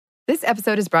This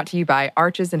episode is brought to you by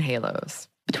Arches and Halos.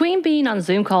 Between being on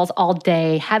Zoom calls all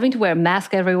day, having to wear a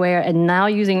mask everywhere, and now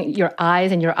using your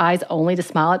eyes and your eyes only to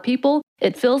smile at people,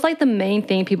 it feels like the main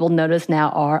thing people notice now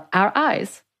are our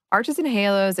eyes. Arches and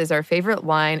Halos is our favorite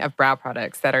line of brow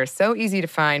products that are so easy to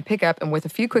find, pick up, and with a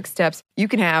few quick steps, you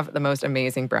can have the most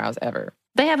amazing brows ever.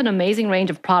 They have an amazing range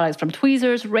of products from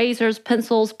tweezers, razors,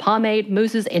 pencils, pomade,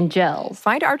 mousses, and gels.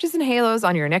 Find Arches and Halos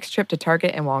on your next trip to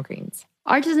Target and Walgreens.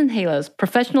 Arches and Halos,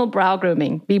 professional brow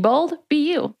grooming. Be bold,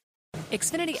 be you.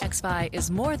 Xfinity XFi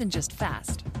is more than just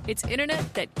fast. It's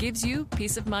internet that gives you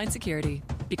peace of mind security.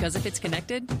 Because if it's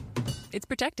connected, it's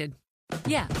protected.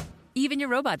 Yeah, even your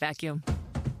robot vacuum.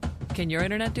 Can your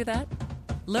internet do that?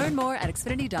 Learn more at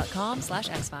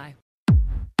xfinity.com/xfi.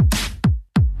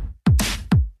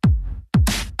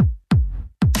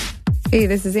 Hey,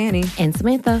 this is Annie. And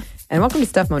Samantha. And welcome to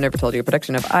Stuff Mom Never Told You, a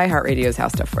production of iHeartRadio's How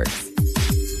Stuff Works.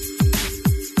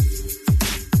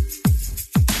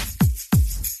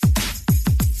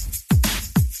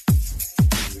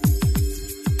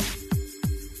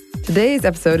 Today's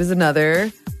episode is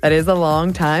another that is a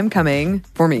long time coming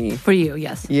for me. For you,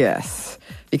 yes. Yes.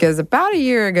 Because about a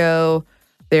year ago,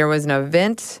 there was an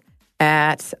event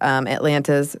at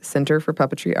Atlanta's Center for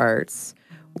Puppetry Arts,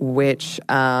 which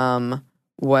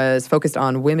was focused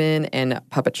on women and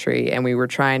puppetry. And we were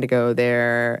trying to go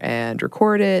there and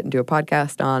record it and do a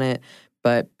podcast on it.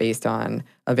 But based on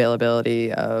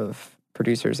availability of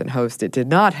producers and hosts, it did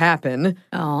not happen.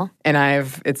 Oh. And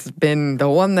it's been the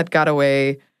one that got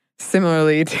away,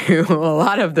 similarly to a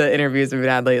lot of the interviews we've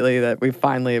had lately that we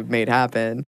finally have made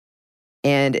happen.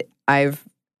 And I've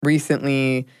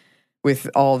recently, with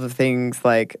all the things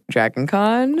like Dragon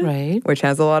Con, right, which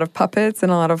has a lot of puppets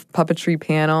and a lot of puppetry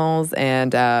panels,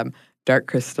 and Dark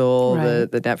Crystal,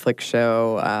 right, the Netflix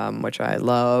show, which I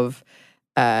love.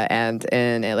 And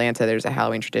in Atlanta, there's a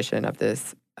Halloween tradition of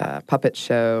this puppet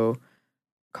show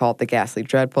called The Ghastly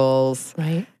Dreadfuls.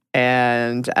 Right.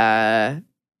 And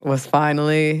was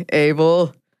finally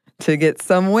able to get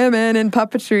some women in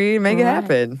puppetry and make it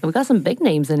happen. We got some big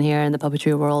names in here in the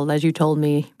puppetry world, as you told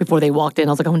me before they walked in.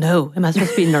 I was like, oh no, am I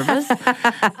supposed to be nervous?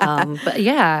 But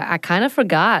yeah, I kind of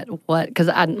forgot because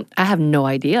I have no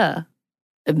idea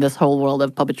in this whole world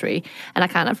of puppetry. And I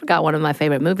kind of forgot one of my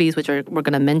favorite movies, which we're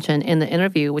going to mention in the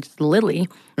interview, which is Lily,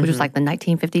 which was like the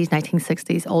 1950s,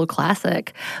 1960s old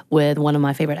classic with one of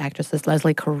my favorite actresses,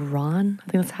 Leslie Caron.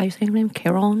 I think that's how you say her name,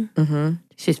 Caron. Mm-hmm.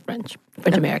 She's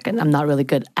French-American. I'm not really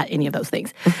good at any of those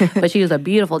things. But she was a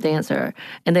beautiful dancer.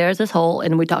 And there's this whole,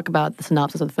 and we talk about the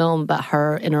synopsis of the film, about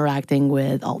her interacting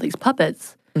with all these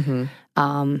puppets. Mm-hmm.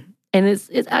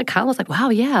 And I kind of was like, wow,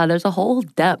 yeah, there's a whole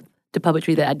depth to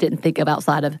puppetry that I didn't think of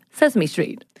outside of Sesame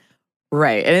Street.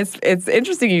 Right. And it's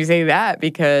interesting you say that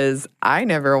because I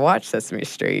never watched Sesame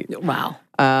Street. Wow.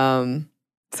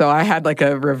 So I had like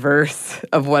a reverse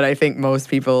of what I think most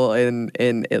people in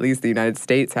at least the United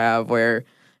States have, where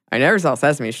I never saw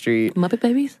Sesame Street. Muppet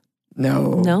Babies?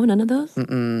 No. No, none of those?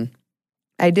 Mm-mm.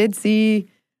 I did see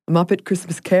Muppet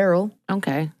Christmas Carol.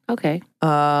 Okay. See,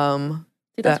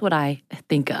 that's what I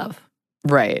think of.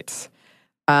 Right.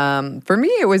 For me,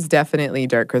 it was definitely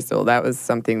Dark Crystal. That was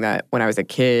something that when I was a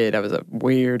kid, I was a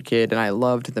weird kid, and I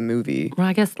loved the movie. Well,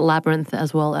 I guess Labyrinth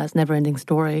as well as Neverending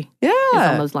Story is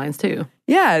on those lines too.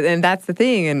 Yeah, and that's the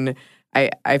thing. And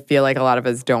I feel like a lot of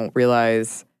us don't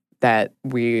realize that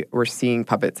we're seeing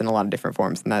puppets in a lot of different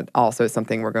forms, and that also is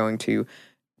something we're going to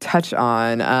touch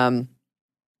on.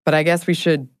 But I guess we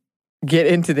should get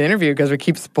into the interview because we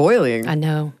keep spoiling I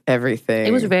know. Everything.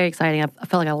 It was very exciting. I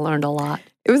felt like I learned a lot.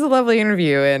 It was a lovely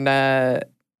interview, and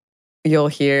you'll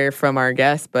hear from our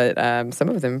guests, but some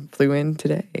of them flew in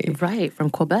today. Right, from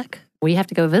Quebec. We have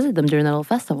to go visit them during that little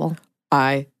festival.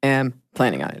 I am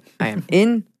planning on it. I am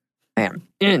in.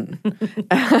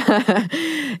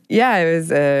 Yeah, it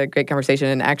was a great conversation,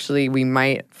 and actually we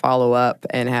might follow up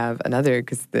and have another,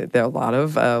 because there are a lot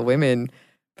of women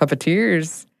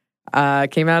puppeteers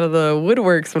came out of the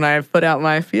woodworks when I put out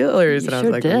my feelers. And I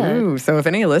was like, ooh. So if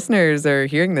any listeners are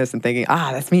hearing this and thinking,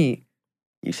 that's me,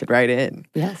 you should write in.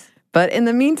 Yes. But in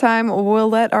the meantime, we'll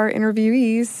let our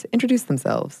interviewees introduce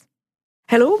themselves.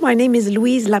 Hello, my name is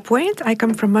Louise Lapointe. I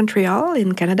come from Montreal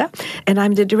in Canada, and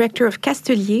I'm the director of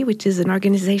Castelier, which is an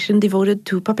organization devoted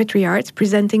to puppetry arts,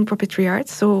 presenting puppetry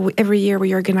arts. So every year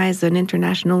we organize an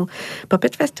international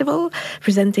puppet festival,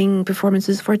 presenting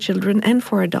performances for children and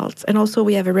for adults. And also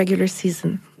we have a regular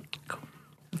season.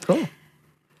 Cool.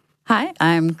 Hi,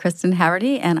 I'm Kristen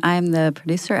Haverty, and I'm the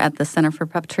producer at the Center for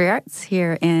Puppetry Arts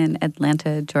here in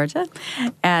Atlanta, Georgia.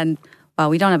 And while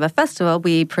we don't have a festival,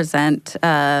 we present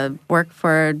work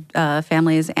for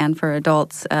families and for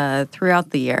adults throughout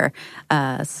the year.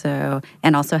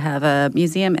 And also have a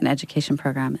museum and education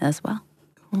program as well.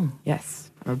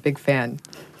 Yes, I'm a big fan.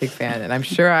 And I'm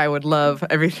sure I would love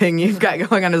everything you've got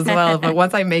going on as well. But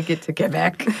once I make it to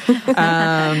Quebec.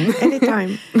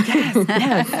 Anytime.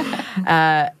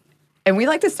 Yes. And we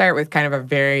like to start with kind of a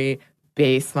very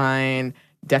baseline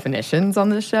definitions on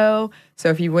the show. So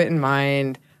if you wouldn't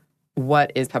mind,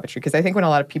 what is puppetry? Because I think when a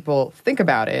lot of people think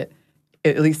about it,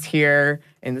 at least here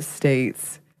in the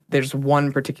States, there's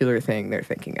one particular thing they're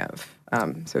thinking of.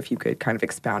 So if you could kind of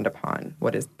expound upon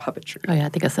what is puppetry. Oh, yeah, I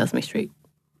think of Sesame Street.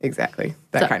 Exactly.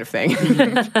 That kind of thing.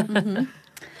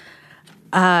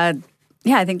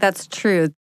 Yeah, I think that's true.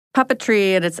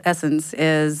 Puppetry at its essence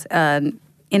is an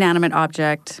inanimate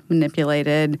object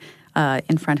manipulated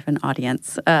in front of an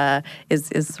audience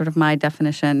is sort of my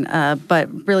definition. But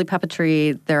really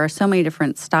puppetry, there are so many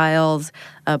different styles,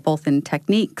 both in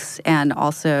techniques and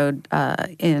also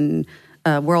in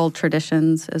world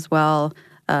traditions as well.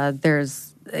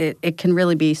 It can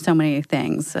really be so many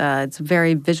things. It's a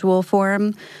very visual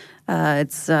form.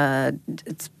 It's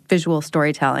visual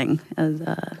storytelling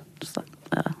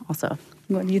also.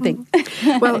 What do you think?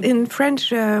 Well, in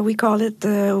French, we call it,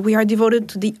 we are devoted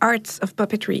to the arts of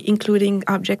puppetry, including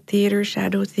object theater,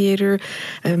 shadow theater,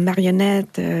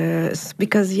 marionette,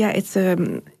 because, it's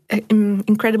an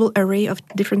incredible array of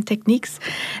different techniques.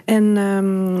 And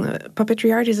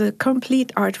puppetry art is a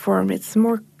complete art form. It's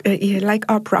more like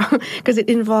opera, because it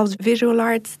involves visual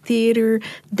arts, theater,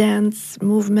 dance,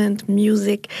 movement,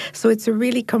 music. So it's a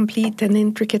really complete and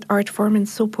intricate art form and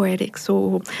so poetic.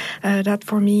 So that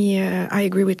for me, I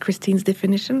agree with Christine's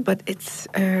definition, but it's,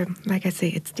 like I say,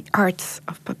 it's the arts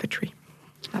of puppetry.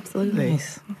 Absolutely.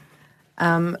 Nice.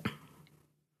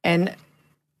 And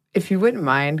if you wouldn't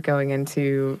mind going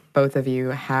into, both of you,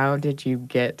 how did you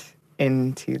get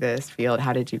into this field?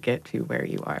 How did you get to where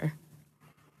you are?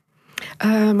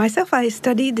 Myself, I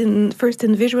studied first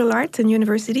in visual arts in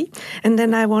university, and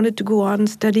then I wanted to go on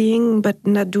studying, but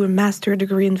not do a master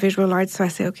degree in visual arts. So I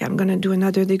said, okay, I'm going to do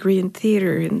another degree in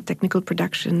theater, in technical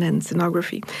production and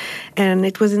scenography. And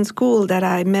it was in school that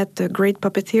I met a great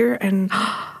puppeteer, and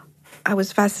I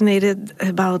was fascinated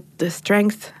about the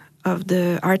strength of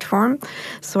the art form.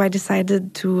 So I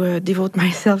decided to devote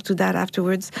myself to that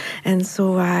afterwards. And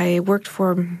so I worked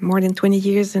for more than 20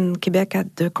 years in Quebec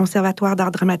at the Conservatoire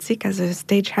d'Art Dramatique as a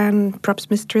stagehand,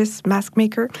 props mistress, mask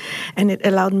maker. And it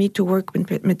allowed me to work with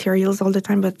materials all the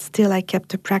time, but still I kept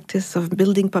the practice of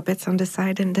building puppets on the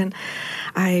side. And then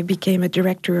I became a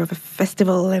director of a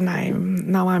festival, and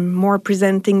now I'm more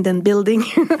presenting than building.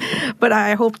 But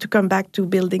I hope to come back to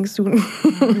building soon.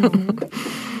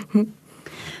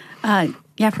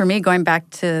 For me, going back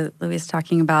to Louise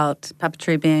talking about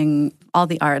puppetry being all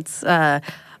the arts,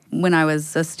 when I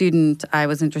was a student, I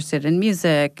was interested in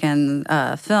music and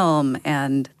film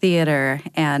and theater,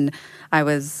 and I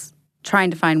was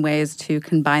trying to find ways to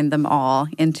combine them all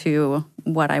into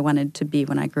what I wanted to be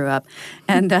when I grew up.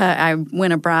 And I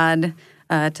went abroad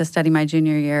to study my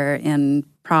junior year in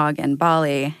Prague and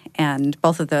Bali, and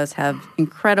both of those have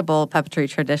incredible puppetry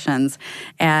traditions.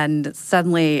 And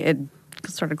suddenly it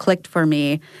sort of clicked for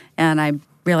me, and I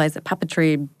realized that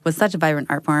puppetry was such a vibrant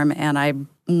art form, and I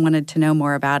wanted to know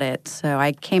more about it. So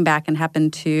I came back and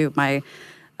happened to, my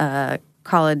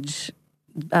college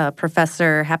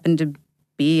professor happened to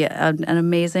be an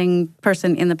amazing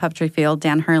person in the puppetry field,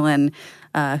 Dan Herlin,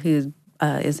 who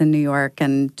is in New York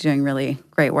and doing really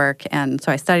great work. And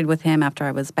so I studied with him after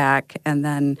I was back, and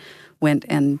then went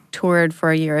and toured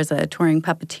for a year as a touring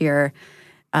puppeteer,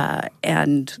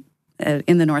 and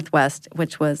in the Northwest,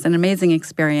 which was an amazing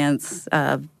experience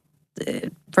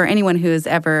for anyone who has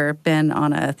ever been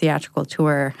on a theatrical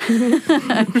tour.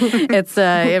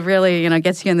 It really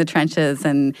gets you in the trenches,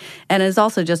 and is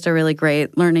also just a really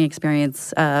great learning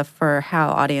experience for how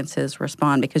audiences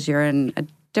respond, because you're in a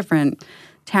different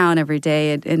town every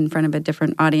day in front of a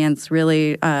different audience,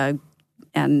 really,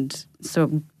 and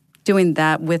so doing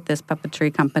that with this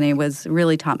puppetry company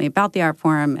really taught me about the art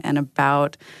form and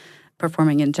about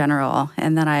performing in general.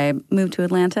 And then I moved to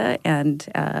Atlanta, and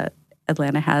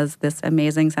Atlanta has this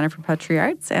amazing Center for Puppetry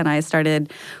Arts, and I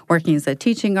started working as a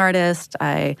teaching artist.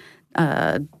 I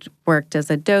worked as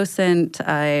a docent.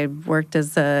 I worked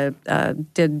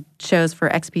did shows for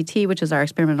XPT, which is our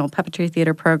experimental puppetry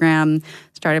theater program.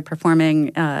 Started performing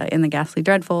in the Ghastly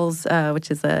Dreadfuls, which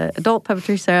is an adult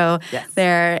puppetry show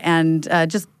there, and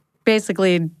just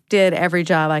basically did every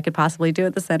job I could possibly do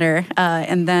at the center.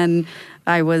 And then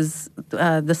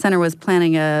the center was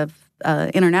planning a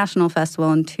international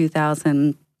festival in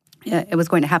 2000, it was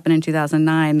going to happen in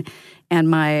 2009, and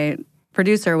my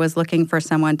producer was looking for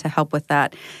someone to help with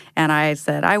that. And I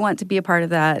said, I want to be a part of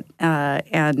that,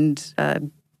 and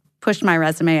pushed my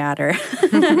resume at her.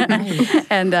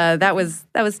 And that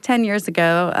was 10 years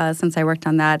ago since I worked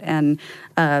on that. And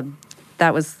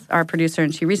that was our producer,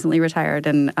 and she recently retired.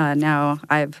 And now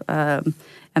I've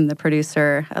am the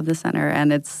producer of the center.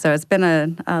 And it's been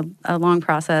a long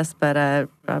process, but I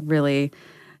really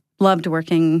loved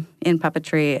working in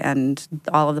puppetry and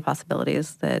all of the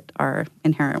possibilities that are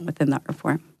inherent within that art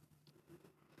form.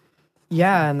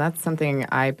 Yeah, and that's something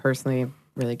I personally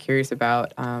really curious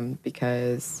about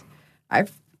because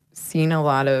I've seen a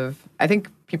lot of, I think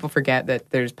people forget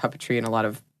that there's puppetry in a lot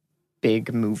of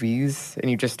big movies, and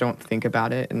you just don't think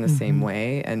about it in the same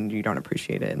way, and you don't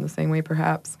appreciate it in the same way,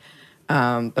 perhaps.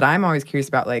 But I'm always curious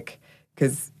about, like,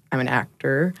 because I'm an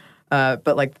actor,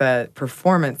 but like the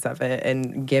performance of it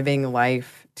and giving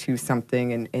life to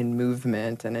something in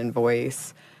movement and in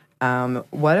voice.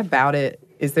 What about it?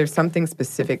 Is there something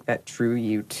specific that drew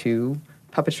you to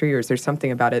puppetry, or is there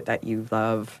something about it that you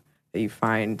love that you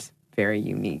find very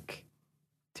unique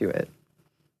to it?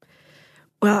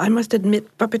 Well, I must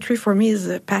admit, puppetry for me is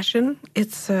a passion.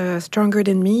 It's stronger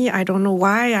than me. I don't know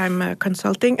why I'm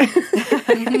consulting.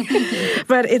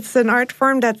 But it's an art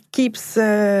form that keeps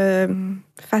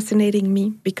fascinating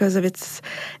me because of its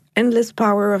endless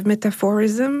power of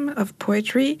metaphorism, of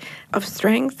poetry, of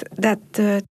strength that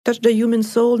touch the human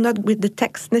soul, not with the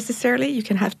text necessarily. You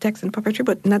can have text in puppetry,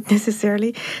 but not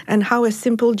necessarily. And how a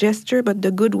simple gesture, but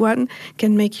the good one,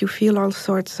 can make you feel all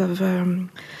sorts of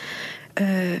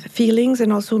feelings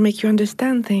and also make you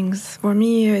understand things. For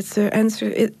me, it's an answer.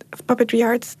 Puppetry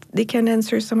arts, they can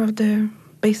answer some of the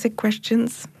basic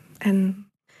questions, and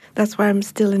that's why I'm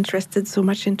still interested so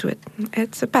much into it.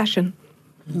 It's a passion.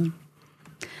 Mm.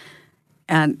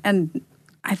 And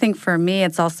I think for me,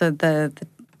 it's also the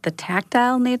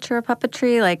tactile nature of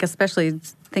puppetry, like especially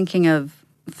thinking of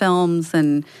films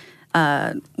and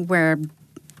where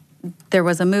there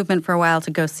was a movement for a while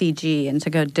to go CG and to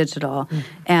go digital.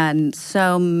 And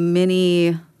so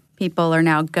many people are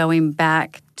now going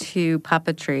back to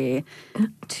puppetry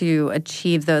to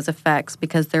achieve those effects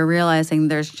because they're realizing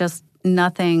there's just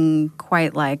nothing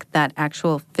quite like that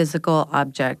actual physical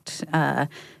object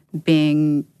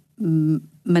being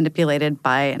manipulated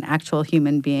by an actual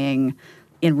human being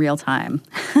in real time.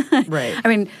 Right. I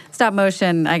mean, stop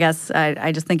motion, I guess,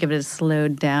 I just think of it as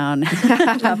slowed down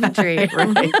puppetry.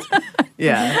 Right.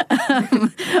 Yeah.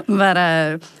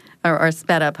 But, or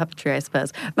sped up puppetry, I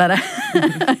suppose. But,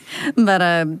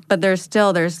 but there's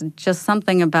just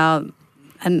something about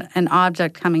an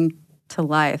object coming to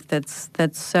life that's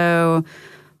so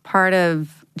part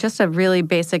of just a really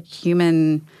basic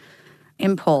human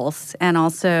impulse. And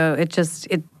also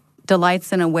it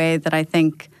delights in a way that I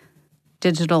think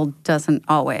digital doesn't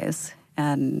always.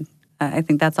 And I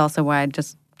think that's also why I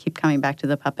just keep coming back to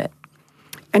the puppet.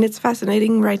 And it's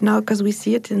fascinating right now because we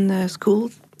see it in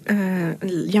schools,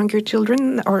 younger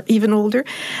children or even older.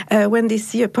 When they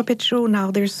see a puppet show now,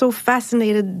 they're so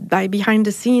fascinated by behind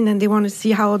the scene and they want to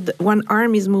see how one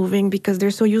arm is moving because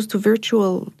they're so used to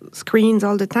virtual screens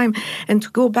all the time. And to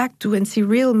go back to and see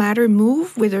real matter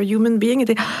move with a human being,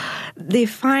 they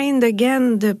find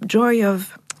again the joy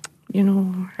of,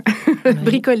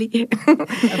 bricoler.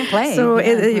 Play. So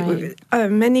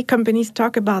many companies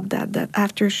talk about that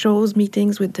after shows,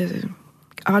 meetings with the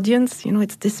audience,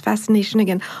 it's this fascination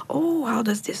again. Oh, how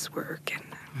does this work?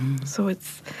 And so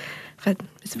it's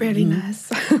really nice.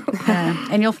 Yeah.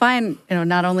 And you'll find,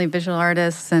 not only visual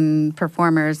artists and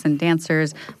performers and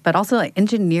dancers, but also like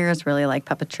engineers really like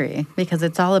puppetry because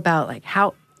it's all about like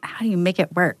how do you make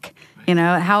it work?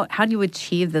 How do you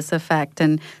achieve this effect?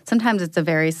 And sometimes it's a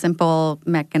very simple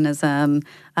mechanism,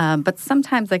 but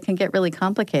sometimes it can get really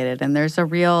complicated. And there's a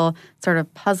real sort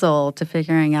of puzzle to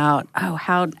figuring out,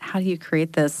 how do you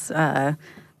create this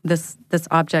this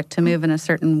object to move in a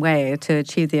certain way to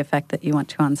achieve the effect that you want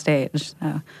to on stage,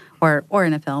 or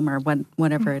in a film or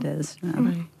whatever it is.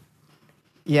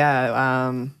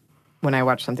 Yeah. When I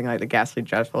watch something like The Ghastly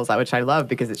Dreadfuls, which I love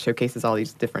because it showcases all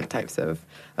these different types of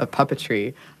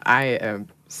puppetry, I am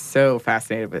so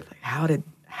fascinated with how did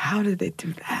they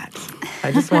do that?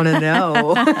 I just want to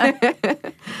know.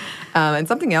 And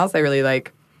something else I really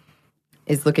like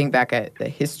is looking back at the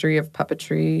history of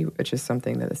puppetry, which is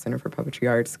something that the Center for Puppetry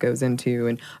Arts goes into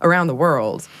and around the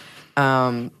world.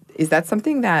 Is that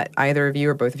something that either of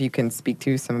you or both of you can speak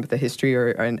to, some of the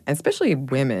history, and especially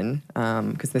women,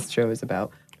 because this show is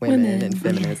about women and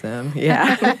feminism.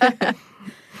 Yeah.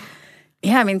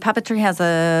 Yeah, I mean, puppetry has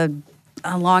a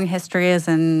long history, as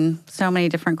in so many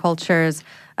different cultures.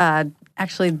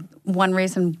 Actually, one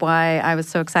reason why I was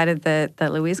so excited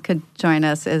that Louise could join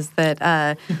us is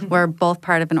that we're both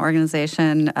part of an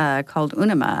organization called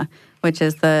UNIMA, which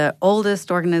is the oldest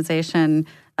organization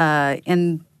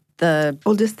in the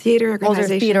oldest theater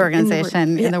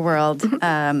organization in the world.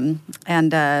 And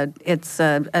it's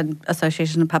an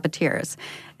association of puppeteers.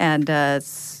 And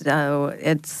so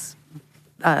it's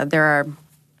there are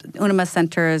UNIMA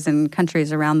centers in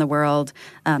countries around the world.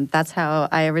 That's how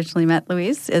I originally met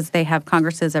Louise, is they have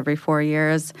congresses every 4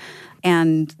 years.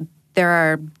 And there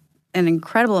are an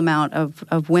incredible amount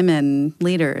of women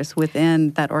leaders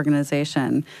within that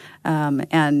organization.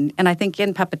 And I think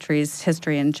in puppetry's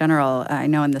history in general, I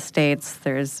know in the States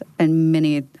there's been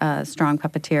many strong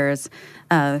puppeteers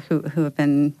who have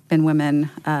been women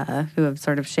who have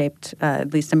sort of shaped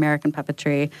at least American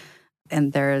puppetry.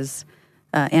 And there's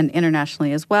and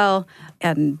internationally as well.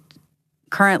 And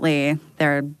currently,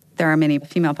 there are many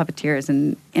female puppeteers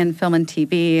in film and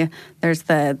TV. There's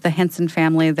the Henson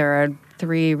family. There are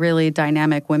 3 really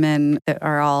dynamic women that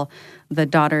are all the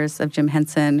daughters of Jim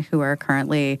Henson, who are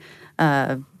currently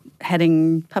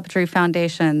heading puppetry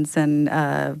foundations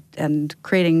and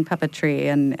creating puppetry.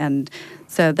 And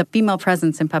so the female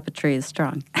presence in puppetry is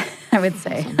strong, I would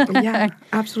say. Yeah,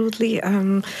 absolutely.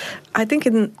 I think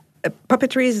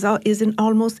puppetry is in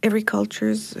almost every culture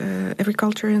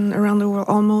around the world,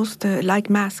 almost like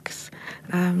masks.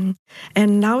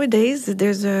 And nowadays,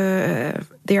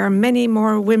 there are many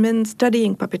more women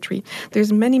studying puppetry.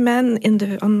 There's many men in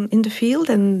the field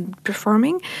and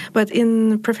performing, but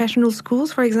in professional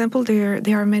schools, for example,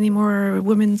 there are many more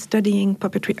women studying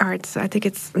puppetry arts. I think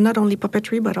it's not only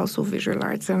puppetry but also visual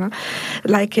arts.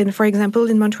 For example,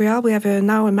 in Montreal, we have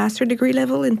now a master degree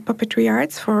level in puppetry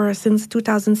arts since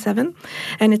 2007,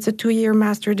 and it's a 2-year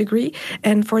master degree.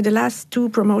 And for the last 2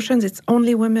 promotions, it's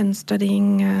only women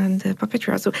studying the puppetry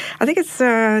art. So I think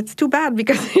it's too bad,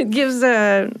 because it gives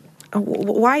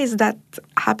why is that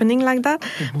happening like that?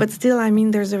 Mm-hmm. But still, I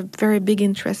mean, there's a very big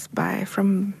interest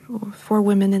for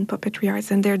women in puppetry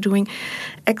arts, and they're doing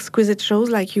exquisite shows.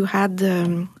 Like you had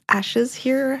Ashes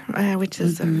here, which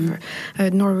is a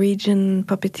Norwegian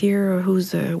puppeteer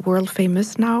who's world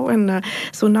famous now. And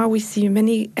so now we see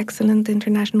many excellent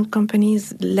international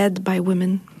companies led by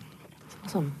women.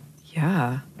 Awesome.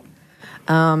 Yeah.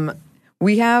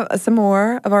 We have some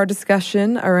more of our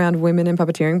discussion around women in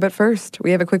puppeteering, but first, we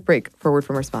have a quick break for a word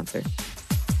from our sponsor.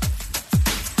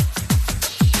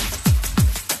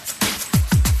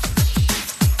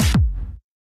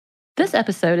 This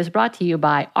episode is brought to you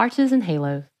by Arches and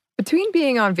Halos. Between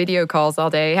being on video calls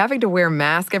all day, having to wear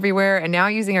masks everywhere, and now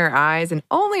using our eyes and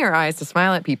only our eyes to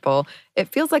smile at people, it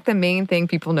feels like the main thing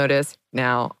people notice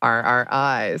now are our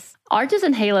eyes. Arches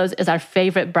and Halos is our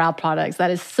favorite brow products that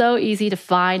is so easy to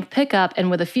find, pick up, and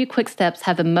with a few quick steps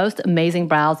have the most amazing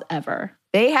brows ever.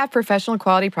 They have professional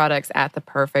quality products at the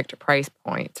perfect price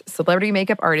point. Celebrity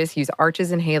makeup artists use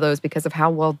Arches and Halos because of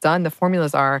how well done the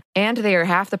formulas are, and they are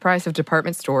half the price of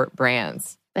department store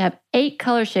brands. They have 8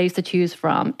 color shades to choose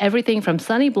from, everything from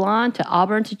sunny blonde to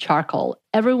auburn to charcoal.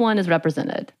 Everyone is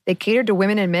represented. They cater to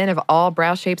women and men of all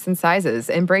brow shapes and sizes.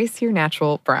 Embrace your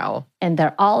natural brow. And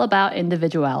they're all about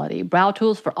individuality. Brow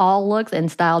tools for all looks and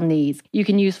style needs. You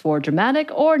can use for dramatic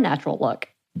or natural look.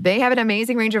 They have an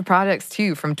amazing range of products,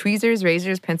 too, from tweezers,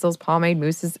 razors, pencils, pomade,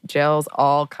 mousses, gels,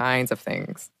 all kinds of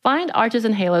things. Find Arches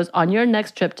and Halos on your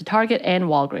next trip to Target and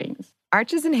Walgreens.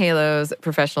 Arches and Halos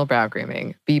Professional Brow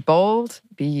Grooming. Be bold,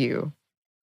 be you.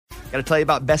 Gotta tell you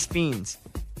about Best Fiends.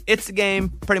 It's the game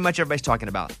pretty much everybody's talking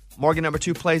about. Morgan number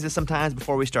 2 plays this sometimes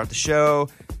before we start the show.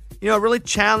 You know, it really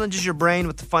challenges your brain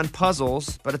with the fun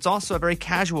puzzles, but it's also a very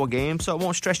casual game, so it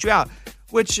won't stress you out,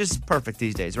 which is perfect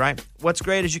these days, right? What's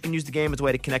great is you can use the game as a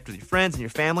way to connect with your friends and your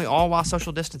family, all while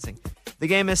social distancing. The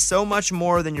game is so much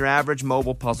more than your average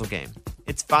mobile puzzle game.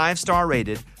 It's 5-star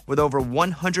rated with over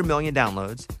 100 million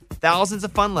downloads, thousands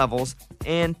of fun levels,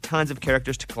 and tons of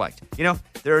characters to collect. You know,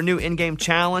 there are new in-game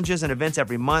challenges and events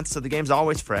every month, so the game's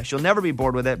always fresh. You'll never be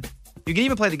bored with it. You can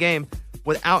even play the game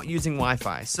without using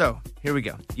Wi-Fi. So, here we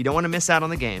go. You don't want to miss out on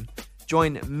the game.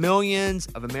 Join millions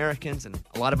of Americans and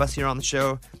a lot of us here on the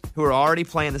show who are already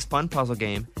playing this fun puzzle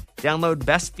game. Download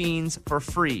Best Fiends for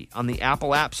free on the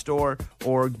Apple App Store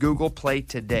or Google Play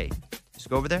today. Just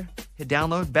go over there, hit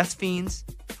download Best Fiends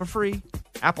for free,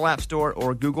 Apple App Store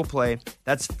or Google Play.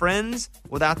 That's Friends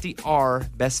without the R,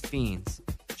 Best Fiends.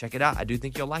 Check it out. I do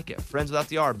think you'll like it. Friends without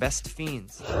the R, Best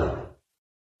Fiends.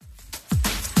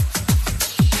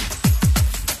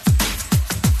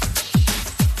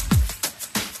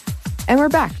 And we're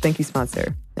back. Thank you,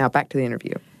 sponsor. Now back to the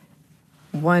interview.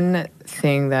 One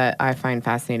thing that I find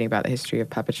fascinating about the history of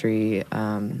puppetry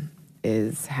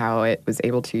is how it was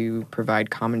able to provide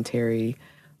commentary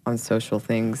on social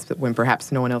things when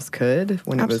perhaps no one else could,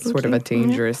 when it was sort of a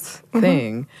dangerous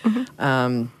thing.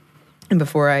 And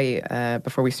before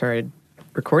we started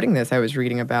recording this, I was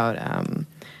reading about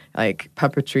like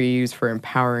puppetry used for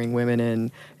empowering women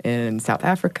in South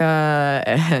Africa,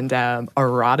 and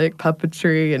erotic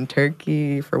puppetry in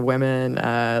Turkey for women,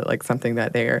 like something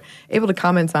that they're able to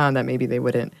comment on that maybe they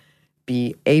wouldn't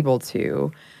be able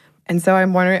to. And so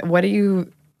I'm wondering,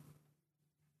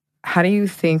 how do you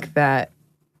think that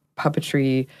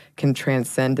puppetry can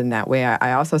transcend in that way?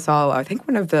 I also saw, I think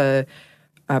one of the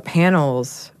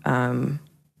panels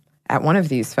at one of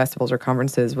these festivals or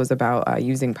conferences was about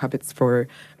using puppets for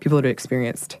people who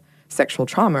experienced sexual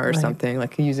trauma or something,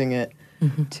 like using it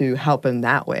to help in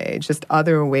that way. Just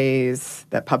other ways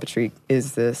that puppetry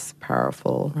is this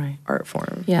powerful art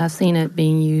form. Yeah, I've seen it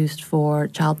being used for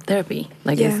child therapy.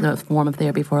 Like it's a form of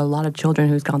therapy for a lot of children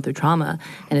who's gone through trauma.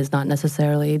 And it's not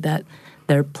necessarily that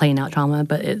they're playing out trauma,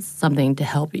 but it's something to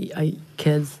help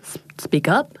kids speak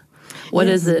up. What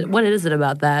is it? What is it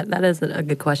about that? That is a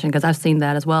good question, because I've seen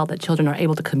that as well, that children are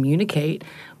able to communicate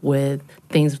with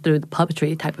things through the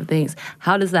puppetry type of things.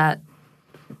 How's that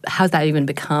even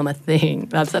become a thing?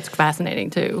 That's fascinating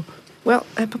too. Well,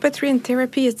 puppetry and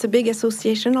therapy, it's a big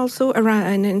association also around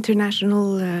an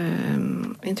international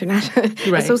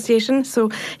association. So,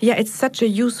 yeah, it's such a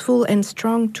useful and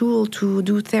strong tool to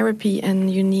do therapy, and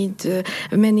you need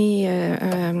many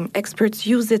experts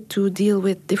use it to deal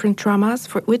with different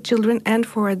traumas with children and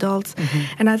for adults.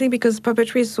 And I think because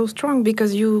puppetry is so strong,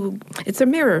 because it's a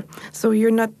mirror. So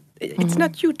you're not, it's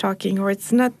not you talking, or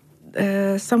it's not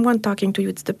someone talking to you,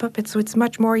 it's the puppet. So it's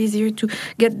much more easier to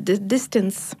get the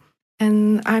distance.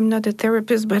 And I'm not a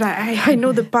therapist, but I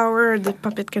know the power the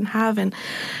puppet can have, and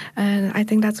I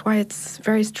think that's why it's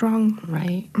very strong.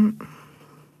 Right.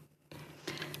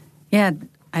 Yeah,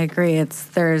 I agree.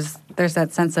 There's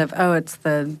that sense of, it's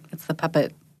the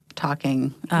puppet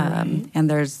talking, and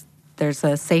there's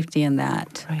a safety in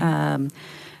that,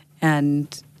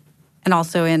 and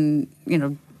also in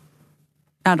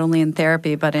not only in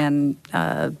therapy but in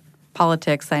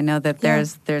politics. I know that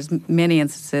there's many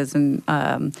instances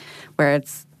where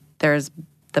there's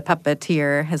the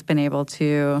puppeteer has been able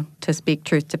to speak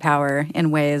truth to power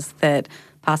in ways that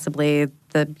possibly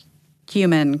the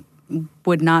human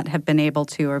would not have been able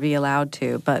to or be allowed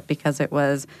to, but because it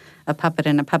was a puppet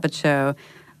in a puppet show,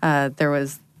 there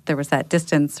was that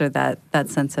distance or that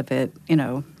sense of it.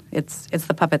 It's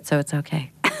the puppet, so it's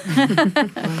okay.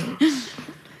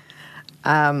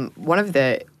 One of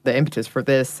the impetus for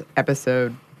this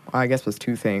episode, I guess, was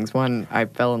two things. One, I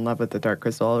fell in love with the Dark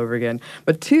Crystal all over again.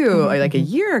 But two, like a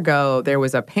year ago, there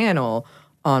was a panel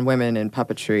on women in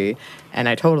puppetry, and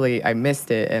I missed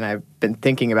it, and I've been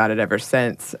thinking about it ever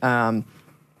since.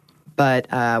 But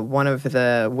one of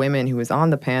the women who was on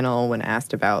the panel, when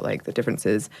asked about like the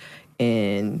differences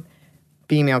in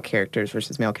female characters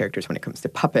versus male characters when it comes to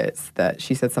puppets, that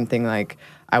she said something like,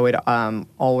 I would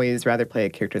always rather play a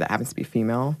character that happens to be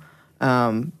female.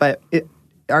 But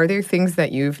are there things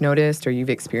that you've noticed or you've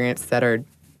experienced that are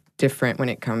different when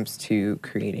it comes to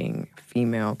creating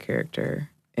female character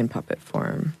in puppet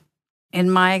form?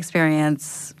 In my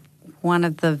experience, one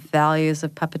of the values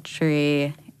of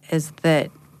puppetry is that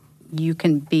you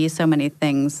can be so many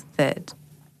things that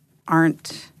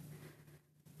aren't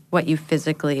what you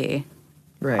physically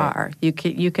are. You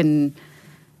can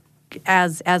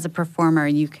as a performer,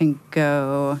 you can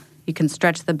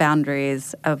stretch the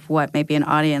boundaries of what maybe an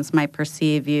audience might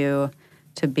perceive you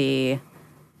to be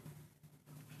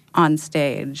on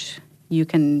stage. You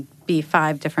can be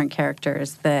 5 different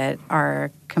characters that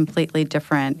are completely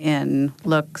different in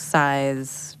look,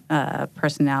 size,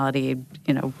 personality,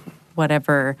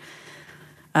 whatever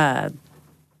that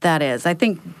is. I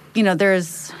think,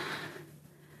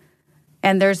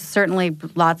 there's certainly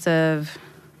lots of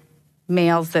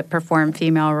males that perform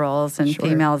female roles and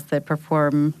females that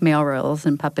perform male roles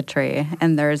in puppetry,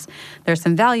 and there's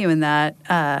some value in that.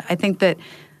 I think that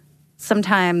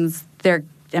sometimes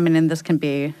and this can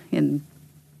be in,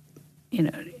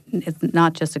 it's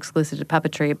not just exclusive to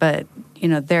puppetry, but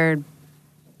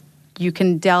you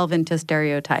can delve into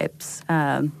stereotypes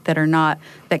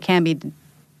that can be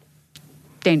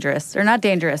dangerous, or not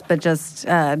dangerous, but just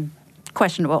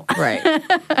questionable. Right. Should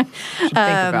think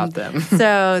about them.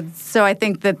 So I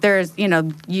think that there's,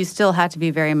 you still have to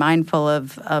be very mindful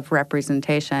of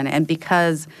representation. And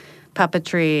because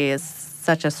puppetry is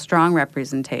such a strong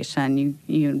representation,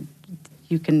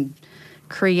 you can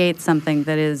create something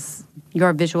that is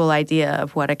your visual idea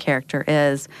of what a character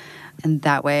is. And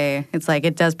that way, it's like,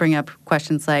 it does bring up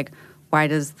questions like, why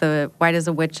does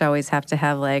a witch always have to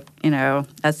have like,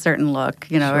 a certain look,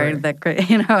 or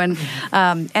the,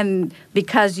 and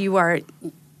because you are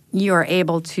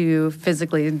able to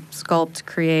physically sculpt,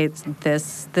 create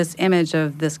this image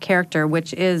of this character,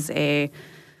 which is a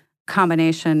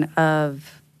combination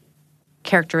of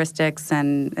characteristics,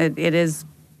 and it is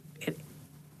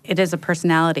a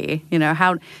personality.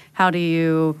 How do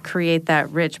you create that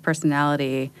rich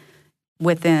personality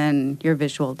within your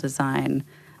visual design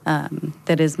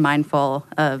that is mindful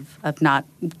of not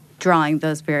drawing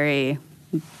those very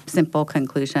simple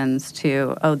conclusions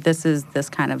to, oh, this is this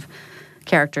kind of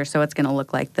character, so it's going to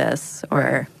look like this,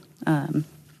 or I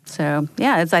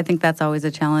think that's always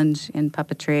a challenge in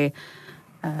puppetry.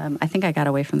 I think I got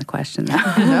away from the question now.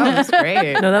 No, that was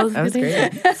great. No, that was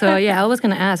great. So I was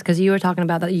going to ask, because you were talking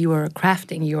about that you were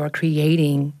crafting, you were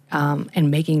creating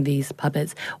and making these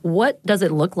puppets. What does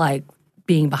it look like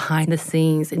being behind the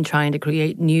scenes and trying to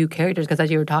create new characters? Because as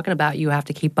you were talking about, you have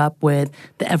to keep up with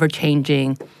the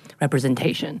ever-changing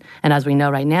representation. And as we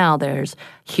know right now, there's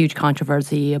huge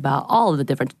controversy about all of the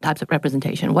different types of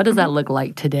representation. What does that look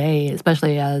like today,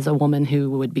 especially as a woman who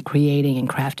would be creating and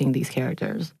crafting these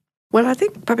characters? Well, I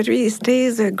think puppetry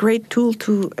stays a great tool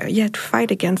to fight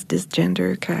against this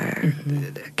gender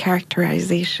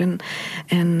characterization.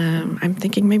 And I'm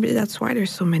thinking maybe that's why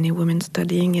there's so many women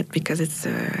studying it, because it's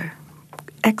an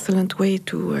excellent way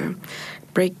to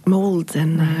break molds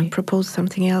and propose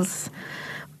something else.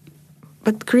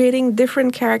 But creating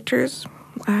different characters,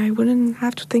 I wouldn't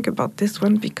have to think about this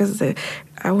one, because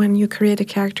when you create a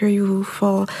character, you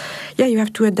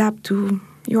have to adapt to.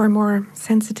 You are more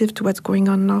sensitive to what's going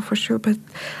on now, for sure, but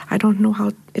I don't know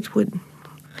how it would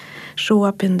show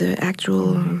up in the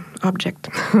actual object.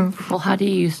 Well, how do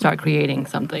you start creating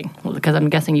something? Well, because I'm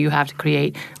guessing you have to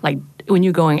create, like, when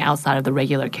you're going outside of the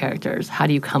regular characters, how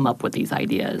do you come up with these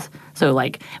ideas? So,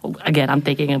 like, again, I'm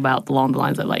thinking about along the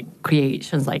lines of, like,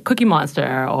 creations like Cookie Monster,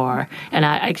 and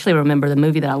I actually remember the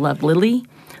movie that I loved, Lily.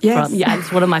 Yes.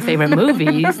 It's one of my favorite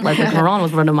movies. Leslie Caron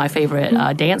was one of my favorite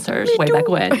dancers way back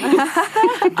when.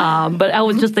 But I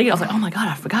was just thinking, I was like, oh my God,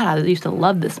 I forgot I used to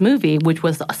love this movie, which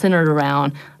was centered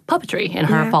around puppetry and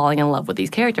her falling in love with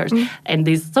these characters.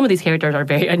 And some of these characters are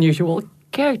very unusual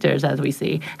characters, as we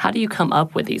see. How do you come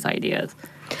up with these ideas?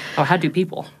 Or how do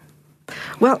people?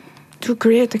 Well, to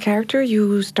create a character,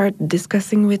 you start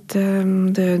discussing with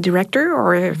the director,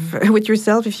 or with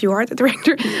yourself if you are the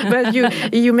director. But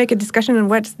you make a discussion on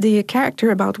what's the character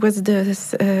about, what's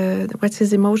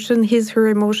his emotion, her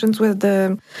emotions,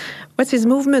 what's his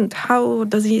movement, how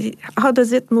does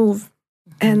it move.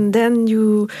 And then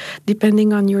you,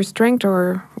 depending on your strength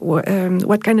or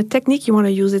what kind of technique you want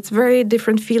to use, it's very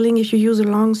different feeling if you use a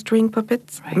long string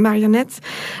puppet, marionettes,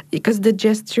 because the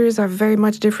gestures are very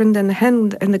much different than the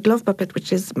hand and the glove puppet,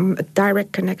 which is a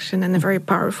direct connection and very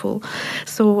powerful.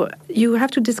 So you have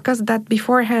to discuss that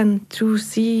beforehand to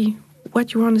see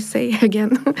what you want to say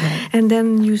again. And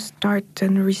then you start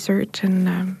and research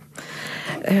and...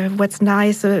 what's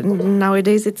nice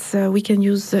nowadays, it's we can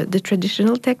use the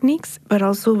traditional techniques, but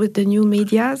also with the new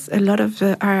medias. A lot of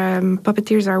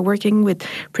puppeteers are working with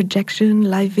projection,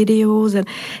 live videos, and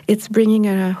it's bringing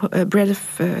a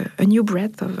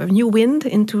new wind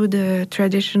into the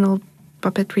traditional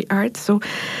puppetry art. So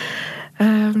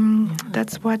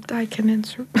that's what I can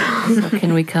answer. So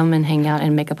can we come and hang out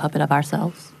and make a puppet of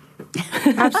ourselves?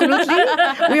 Absolutely.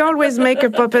 We always make a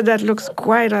puppet that looks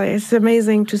quite... it's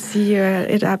amazing to see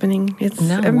it happening.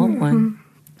 I want one.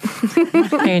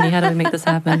 Annie, how do we make this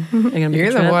happen?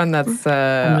 You're the one that's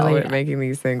really making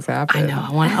these things happen. I know.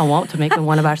 I want to make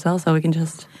one of ourselves so we can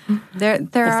just... There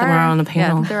are somewhere on the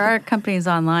panel. Yeah, there are companies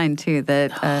online too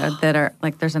that are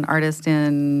like, there's an artist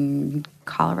in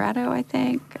Colorado, I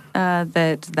think,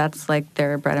 that's like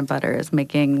their bread and butter is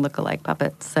making look-alike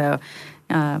puppets. So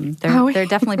there are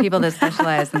definitely people that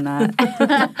specialize in that.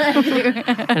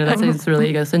 I know that seems really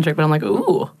egocentric, but I'm like,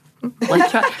 ooh. Let's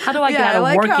try. How do I get out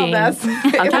of working? I'm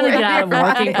trying to get out of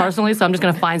working personally, so I'm just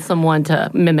going to find someone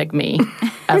to mimic me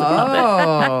as a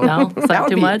puppet. No? Is that would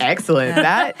too be much? Excellent.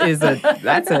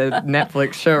 That's a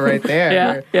Netflix show right there.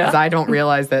 Yeah. Because I don't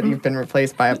realize that you've been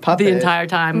replaced by a puppet. The entire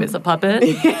time it's a puppet,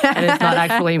 and it's not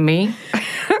actually me.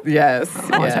 Yes.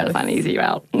 I'm always trying to find an easy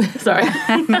route. Sorry.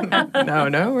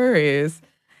 No worries.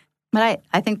 But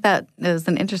I think that is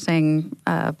an interesting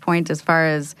point as far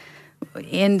as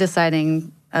in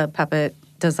deciding a puppet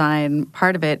design.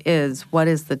 Part of it is what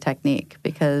is the technique,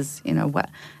 because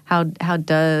how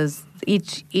does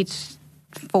each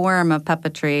form of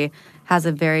puppetry has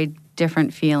a very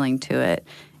different feeling to it.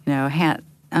 Hand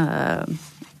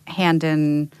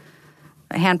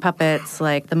puppets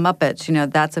like the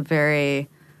Muppets. That's a very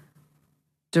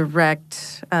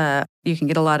direct. You can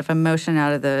get a lot of emotion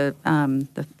out of the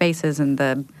faces, and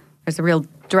there's a real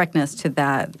directness to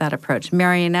that approach.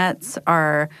 Marionettes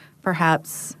are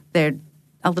perhaps they're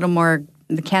a little more.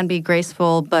 They can be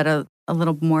graceful, but a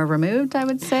little more removed, I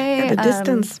would say. Yeah, the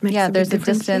distance makes a big there's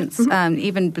difference. a distance.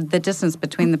 Even the distance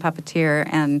between the puppeteer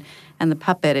and the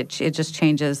puppet, it just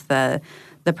changes the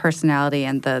personality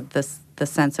and the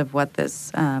sense of what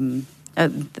this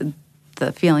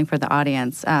the feeling for the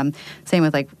audience. Same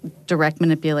with like direct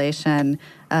manipulation.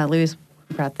 Louise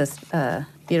brought this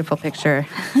beautiful picture.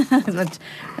 The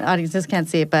audiences can't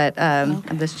see it, but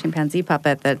this chimpanzee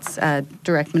puppet that's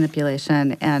direct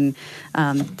manipulation and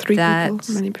people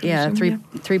manipulation.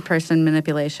 Three-person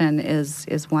manipulation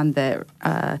is one that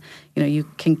you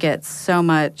can get so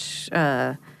much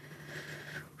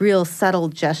real subtle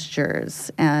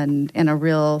gestures and a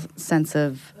real sense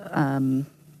of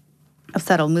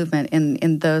subtle movement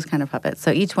in those kind of puppets.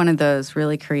 So each one of those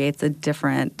really creates a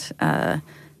different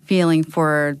feeling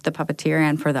for the puppeteer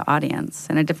and for the audience,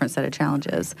 and a different set of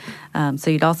challenges. So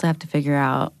you'd also have to figure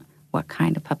out what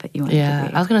kind of puppet you want to be.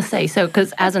 I was going to say, so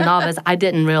because as a novice, I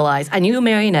didn't realize. I knew a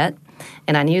marionette,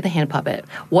 and I knew the hand puppet.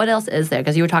 What else is there?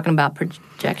 Because you were talking about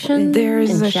projection. There's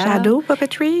and a shadow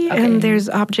puppetry, and there's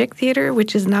object theater,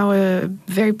 which is now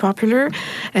very popular.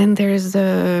 And there's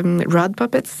rod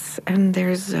puppets, and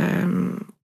there's...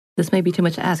 This may be too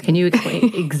much to ask. Can you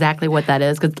explain exactly what that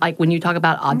is? Because like when you talk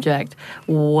about object,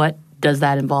 what does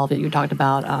that involve? You talked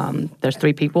about there's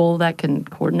three people that can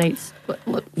coordinate.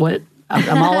 What?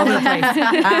 I'm all over the place.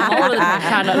 I'm all over the place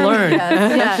trying to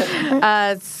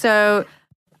learn. So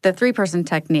the three-person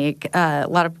technique, a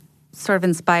lot of sort of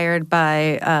inspired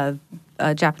by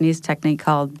a Japanese technique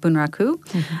called bunraku,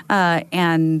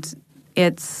 and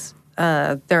it's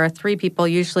there are three people.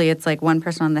 Usually, it's like one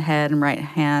person on the head and right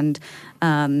hand.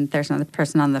 There's another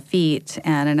person on the feet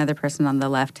and another person on the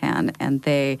left hand, and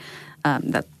they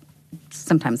that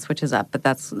sometimes switches up, but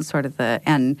that's sort of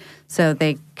and so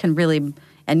they can really.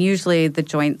 And usually the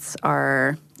joints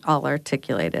are all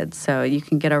articulated, so you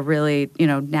can get a really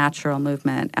natural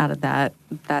movement out of that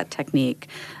technique.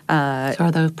 So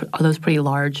are those pretty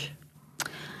large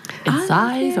in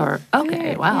size, or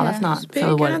okay? Wow, that's not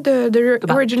so. What the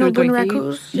original 2 or 3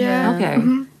 bunrakus? Yeah. Okay.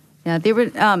 Mm-hmm. Yeah, they were,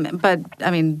 but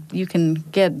I mean, you can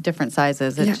get different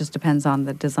sizes. It just depends on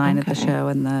the design of the show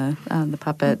and the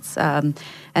puppets. And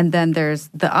then there's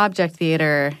the object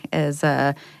theater is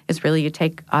really you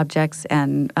take objects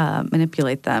and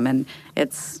manipulate them, and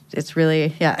it's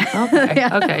really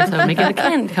Okay. So making the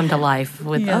can come to life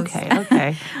with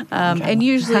okay. And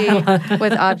usually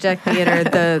with object theater,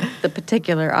 the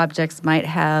particular objects might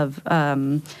have.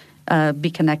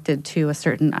 Be connected to a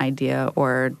certain idea,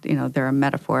 or they're a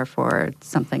metaphor for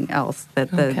something else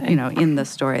that in the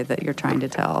story that you're trying to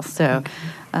tell. So,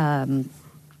 and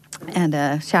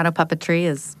shadow puppetry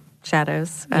is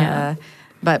shadows,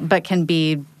 but can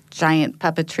be giant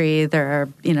puppetry. There are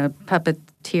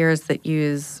puppeteers that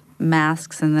use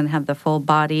masks and then have the full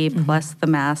body plus the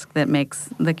mask that makes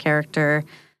the character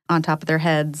on top of their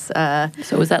heads.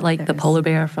 So is that like the polar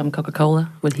bear from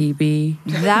Coca-Cola? Would he be?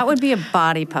 That would be a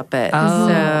body puppet. Oh,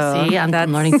 so see, I'm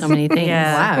learning so many things.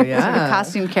 Wow, yeah. So the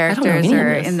costume characters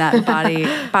are in that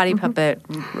body puppet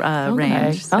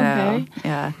range. So,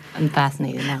 yeah. I'm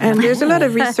fascinated now. And there's a lot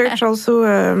of research also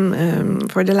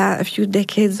for a few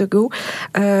decades ago.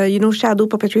 Shadow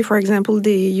puppetry, for example,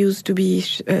 they used to be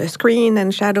screen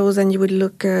and shadows, and you would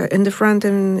look in the front,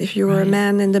 and if you were a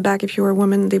man, in the back, if you were a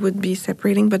woman, they would be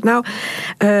separating. But now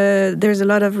there's a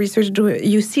lot of research.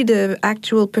 You see the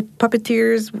actual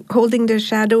puppeteers holding the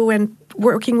shadow and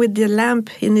working with the lamp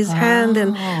in his hand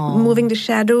and moving the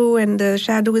shadow, and the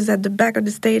shadow is at the back of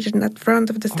the stage and at front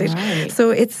of the stage. Right. So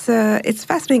it's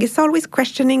fascinating. It's always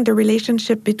questioning the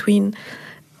relationship between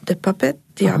the puppet,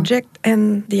 the object,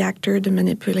 and the actor, the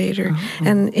manipulator.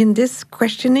 And in this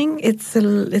questioning, it's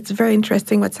very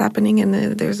interesting what's happening, and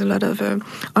there's a lot of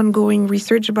ongoing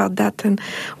research about that. And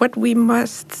what we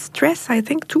must stress, I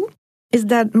think, too, is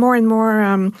that more and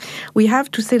more we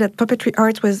have to say that puppetry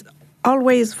arts was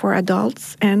always for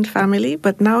adults and family,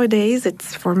 but nowadays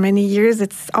for many years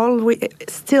it's always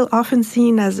still often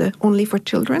seen as only for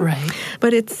children. Right.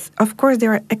 But of course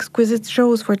there are exquisite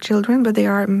shows for children, but they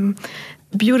are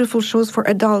beautiful shows for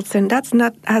adults, and that's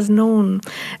not as known.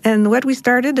 And what we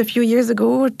started a few years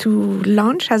ago to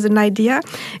launch as an idea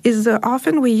is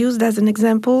often we used as an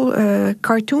example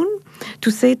cartoon,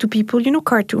 to say to people,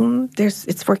 cartoon,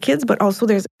 it's for kids, but also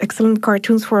there's excellent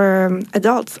cartoons for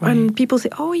adults. Right. And people say,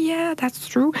 oh yeah, that's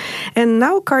true. And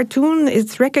now cartoon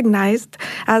is recognized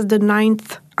as the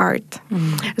 9th art.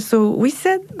 So we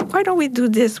said, why don't we do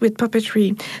this with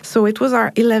puppetry? So it was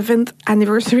our 11th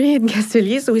anniversary in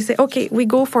Castelier. So we said, okay, we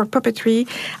go for puppetry.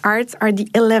 Arts are the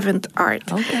 11th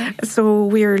art. Okay. So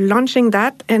we're launching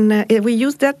that, and we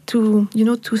use that to,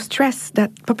 to stress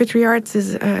that puppetry arts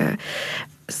is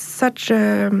such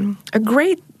a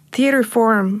great theater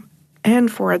form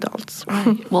and for adults.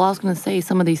 Well, I was going to say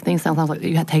some of these things sounds like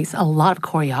it takes a lot of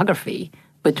choreography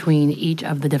between each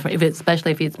of the different,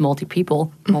 especially if it's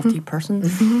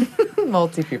multi-persons.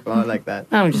 Multi-people, I like that.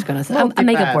 I'm just going to say, I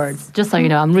make up words, just so you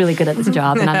know, I'm really good at this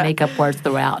job, and I make up words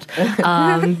throughout.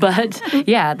 But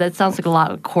yeah, that sounds like a lot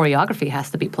of choreography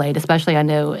has to be played, especially I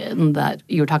know that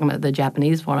you were talking about the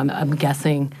Japanese form. I'm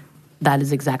guessing that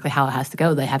is exactly how it has to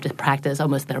go. They have to practice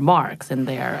almost their marks and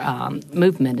their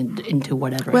movement into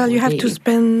whatever. Well, you have to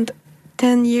spend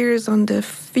 10 years on the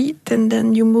feet, and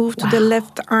then you move to the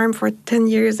left arm for 10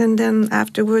 years, and then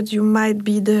afterwards you might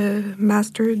be the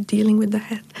master dealing with the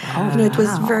head. It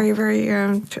was very, very...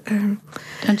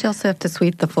 Don't you also have to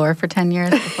sweep the floor for 10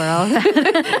 years before all of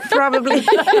that? Probably.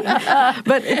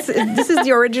 But this is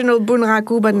the original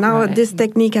bunraku, but now this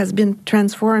technique has been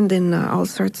transformed in all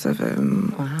sorts of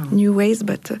new ways.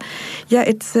 But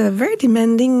it's a very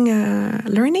demanding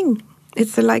learning.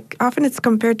 It's often it's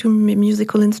compared to a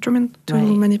musical instrument to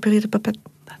manipulate a puppet.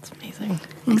 That's amazing.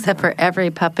 Except for every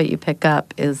puppet you pick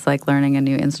up is like learning a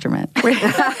new instrument.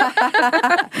 Yes.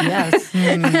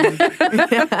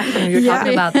 You're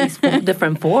talking about these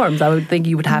different forms. I would think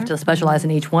you would have to specialize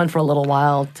in each one for a little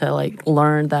while to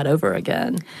learn that over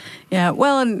again. Yeah.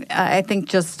 Well, and I think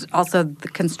just also the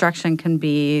construction can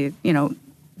be,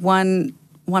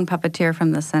 one puppeteer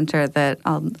from the center that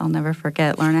I'll never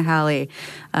forget, Lorna Halley.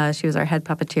 She was our head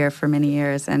puppeteer for many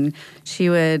years, and she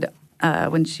would,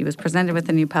 when she was presented with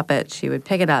a new puppet, she would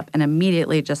pick it up and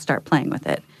immediately just start playing with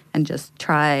it and just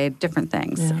try different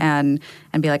things and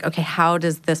be like, okay, how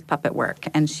does this puppet work?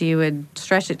 And she would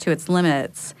stretch it to its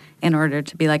limits in order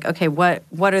to be like, okay, what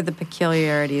are the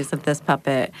peculiarities of this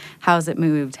puppet? How is it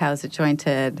moved? How is it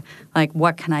jointed? Like,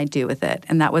 what can I do with it?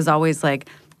 And that was always like,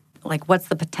 what's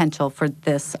the potential for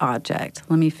this object?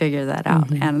 Let me figure that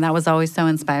out. And that was always so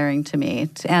inspiring to me.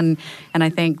 And I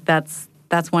think that's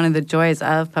one of the joys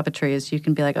of puppetry is you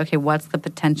can be like, okay, what's the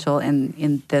potential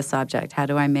in this object? How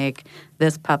do I make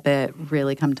this puppet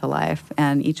really come to life?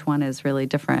 And each one is really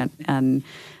different and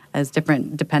is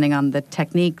different depending on the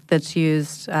technique that's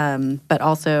used, but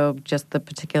also just the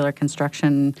particular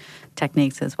construction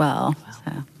techniques as well.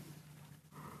 So.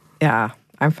 Yeah.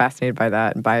 I'm fascinated by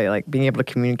that and by being able to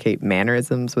communicate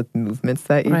mannerisms with movements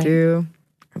that you do.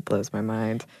 It blows my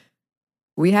mind.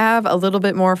 We have a little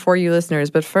bit more for you listeners,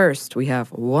 but first we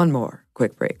have one more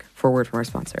quick break for a word from our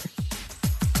sponsor.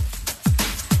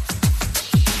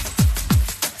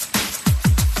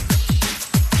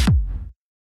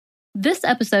 This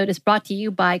episode is brought to you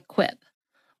by Quip.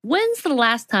 When's the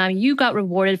last time you got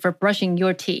rewarded for brushing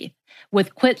your teeth?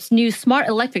 With Quip's new smart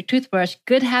electric toothbrush,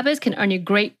 good habits can earn you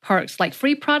great perks like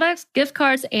free products, gift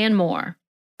cards, and more.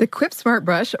 The Quip Smart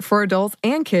Brush for adults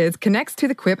and kids connects to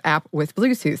the Quip app with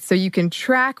Bluetooth, so you can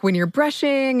track when you're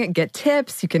brushing, get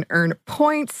tips, you can earn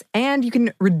points, and you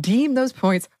can redeem those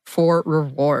points for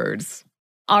rewards.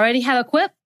 Already have a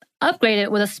Quip? Upgrade it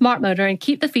with a smart motor and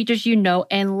keep the features you know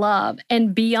and love.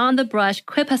 And beyond the brush,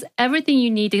 Quip has everything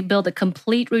you need to build a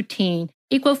complete routine.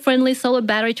 Eco-friendly solar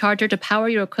battery charger to power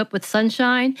your Quip with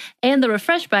sunshine, and the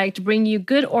refresh bag to bring you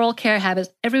good oral care habits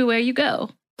everywhere you go.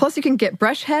 Plus, you can get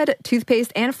brush head,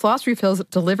 toothpaste, and floss refills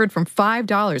delivered from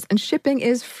 $5, and shipping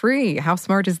is free. How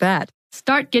smart is that?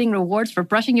 Start getting rewards for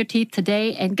brushing your teeth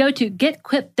today and go to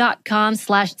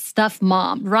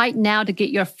getquip.com/stuffmom right now to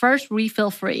get your first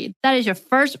refill free. That is your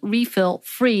first refill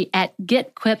free at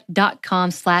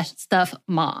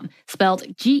getquip.com/stuffmom. Spelled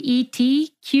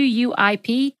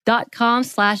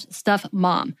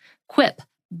GETQUIP.com/stuffmom. Quip.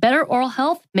 Better oral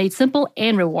health made simple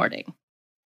and rewarding.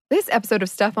 This episode of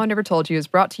Stuff Mom Never Told You is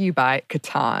brought to you by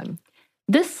Catan.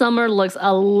 This summer looks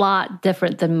a lot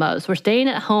different than most. We're staying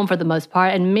at home for the most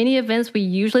part, and many events we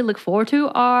usually look forward to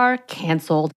are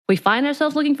canceled. We find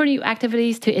ourselves looking for new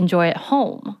activities to enjoy at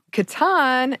home.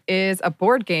 Catan is a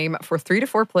board game for 3 to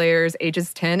 4 players,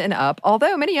 ages 10 and up.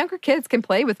 Although many younger kids can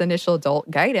play with initial adult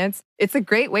guidance, it's a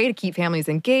great way to keep families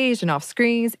engaged and off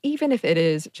screens, even if it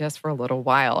is just for a little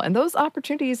while. And those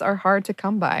opportunities are hard to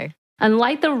come by.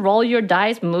 Unlike the roll your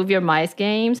dice, move your mice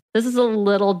games, this is a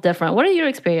little different. What are your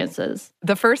experiences?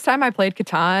 The first time I played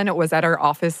Catan was at our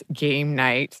office game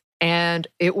night. And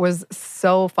it was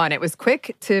so fun. It was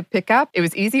quick to pick up. It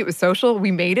was easy. It was social. We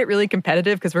made it really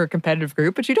competitive because we're a competitive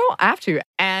group, but you don't have to.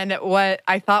 And what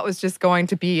I thought was just going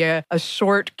to be a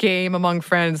short game among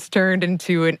friends turned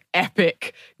into an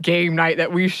epic game night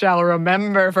that we shall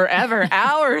remember forever.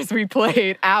 Hours we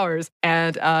played, hours.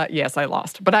 And yes, I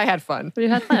lost, but I had fun. You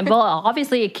had fun. Well,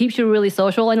 obviously, it keeps you really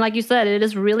social. And like you said, it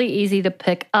is really easy to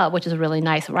pick up, which is really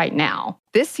nice right now.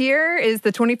 This year is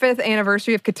the 25th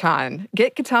anniversary of Catan.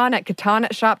 Get Catan at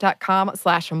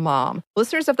catanshop.com/mom.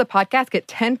 Listeners of the podcast get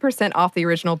 10% off the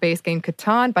original base game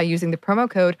Catan by using the promo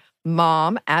code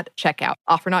MOM at checkout.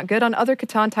 Offer not good on other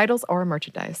Catan titles or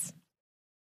merchandise.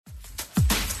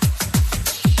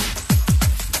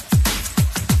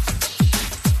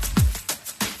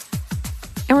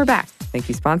 And we're back. Thank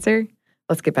you, sponsor.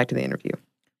 Let's get back to the interview.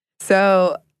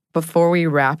 So before we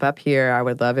wrap up here, I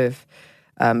would love if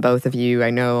both of you, I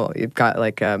know you've got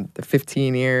like the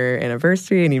 15-year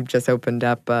anniversary and you've just opened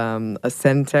up a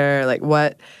center. Like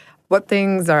what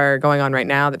things are going on right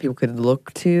now that people could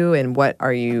look to, and what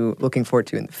are you looking forward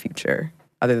to in the future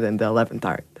other than the 11th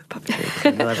art?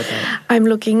 I'm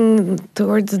looking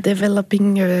towards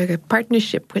developing a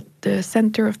partnership with the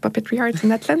Center of Puppetry Arts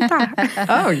in Atlanta.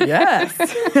 Oh, yes.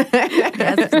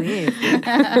 Yes, please.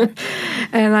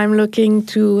 And I'm looking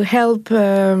to help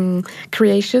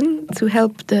creation, to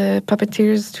help the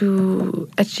puppeteers to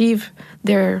achieve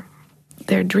their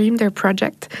dream, their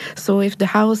project. So if the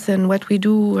house and what we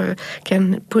do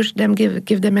can push them,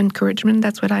 give them encouragement,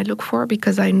 that's what I look for,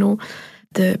 because I know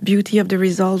the beauty of the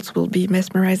results will be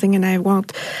mesmerizing, and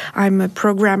I'm a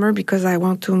programmer because I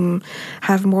want to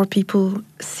have more people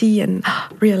see and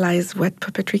realize what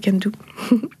puppetry can do.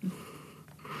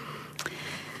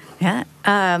 Yeah.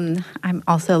 I'm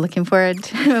also looking forward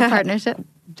to a partnership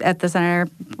at the Center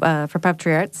for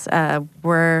Puppetry Arts.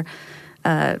 We're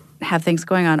have things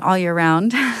going on all year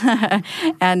round,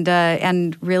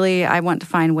 and really, I want to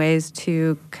find ways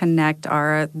to connect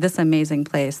this amazing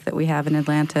place that we have in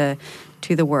Atlanta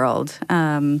to the world,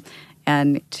 and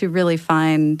to really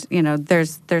find,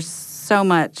 there's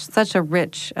such a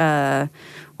rich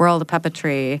world of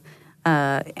puppetry,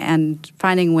 and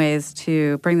finding ways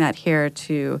to bring that here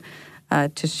to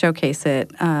showcase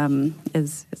it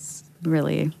is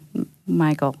really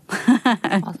my goal.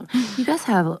 Awesome. You guys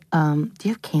have, do you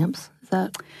have camps? Is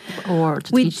that, or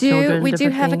to we teach children do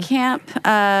different have things? a camp.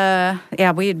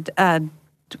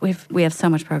 We have so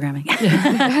much programming. I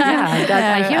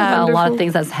hear about a lot of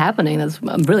things that's happening that's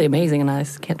really amazing, and I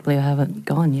just can't believe I haven't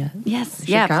gone yet. Yes,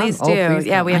 come. please do. Please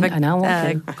come. We have I know,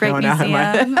 a great I know.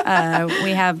 museum.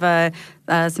 We have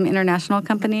some international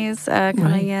companies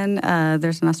coming in.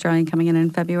 There's an Australian coming in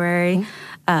February.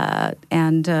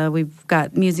 And we've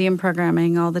got museum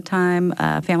programming all the time,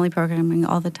 family programming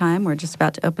all the time. We're just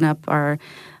about to open up our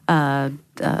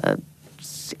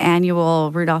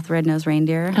annual Rudolph the Red-Nosed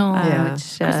Reindeer.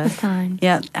 Christmas time.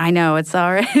 Yeah, I know. It's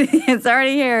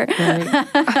already here.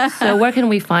 Right. So where can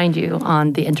we find you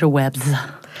on the interwebs?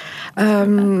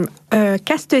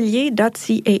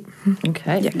 Castelier.ca.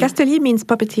 Okay. Yeah, Castelier means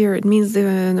puppeteer. It means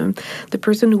the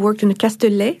person who worked in a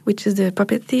Castellet, which is the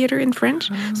puppet theater in French.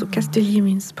 So Castelier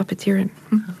means puppeteer.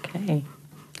 Okay.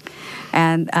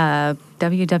 And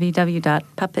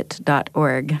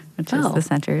www.puppet.org, which is the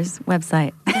center's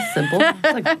website. That's simple.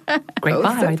 That's like great Oh,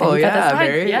 bio. simple, I think. yeah, That's right.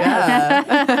 very,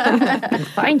 Yeah.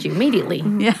 Find you immediately.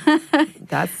 Yeah.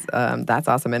 That's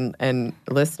awesome. And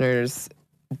listeners,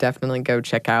 definitely go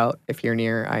check out, if you're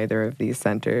near either of these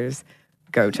centers,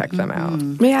 go check them out.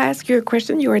 May I ask you a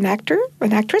question? You're an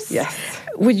actress? Yes.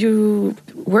 Would you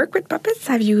work with puppets?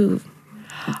 Have you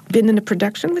been in a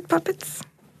production with puppets?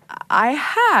 I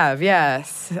have,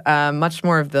 yes. Much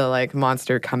more of the like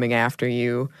monster coming after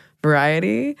you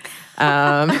variety.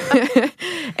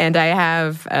 And I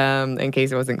have, in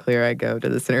case it wasn't clear, I go to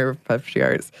the Center for Puppetry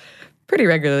Arts pretty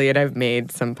regularly, and I've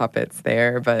made some puppets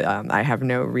there, but I have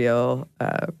no real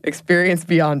experience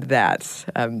beyond that.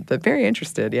 But very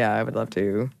interested. Yeah, I would love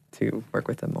to work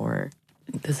with them more.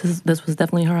 This was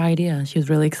definitely her idea. She was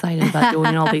really excited about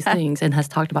doing all these things and has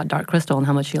talked about Dark Crystal and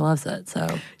how much she loves it. So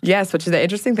yes, which is the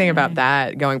interesting thing about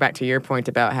that, going back to your point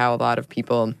about how a lot of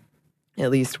people,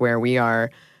 at least where we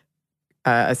are,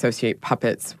 associate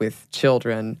puppets with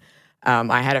children.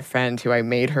 I had a friend who I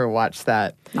made her watch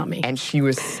that. Not me. And she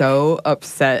was so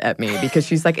upset at me because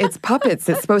she's like, it's puppets.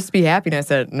 It's supposed to be happy. And I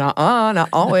said, nuh-uh, not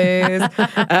always.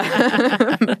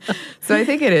 So I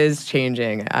think it is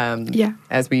changing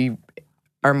as we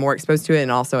are more exposed to it,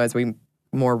 and also as we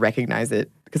more recognize it.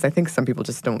 Because I think some people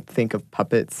just don't think of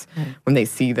puppets when they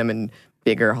see them in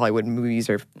bigger Hollywood movies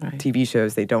or TV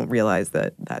shows. They don't realize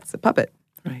that that's a puppet.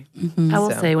 Right. I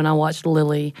will say when I watched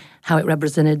Lily, how it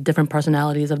represented different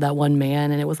personalities of that one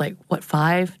man, and it was like,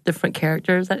 5 different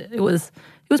characters? It was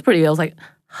pretty. I was like,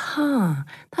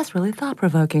 that's really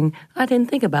thought-provoking. I didn't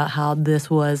think about how this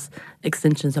was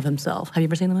extensions of himself. Have you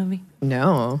ever seen the movie?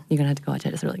 No. You're going to have to go watch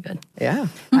it. It's really good. Yeah.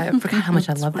 I forgot how much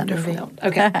I love that movie.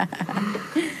 Okay.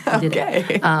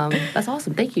 Okay. That's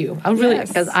awesome. Thank you. I'm really,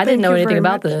 because I didn't know anything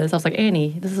about this. I was like,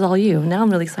 Annie, this is all you. Now I'm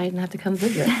really excited to have to come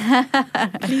visit.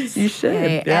 Please. You should.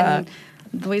 Yay. Yeah. And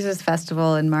Louisa's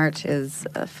festival in March is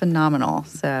phenomenal.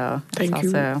 So Thank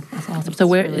you. That's awesome. So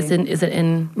where is it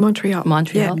in Montreal.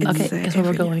 Montreal? Yeah, Okay. it's, Guess where we're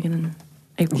every going in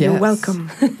April. Yes. You're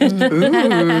welcome. We've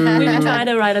been trying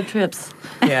to write up trips.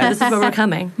 Yes. This is where we're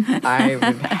coming. I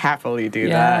would happily do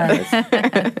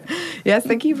that. Yes,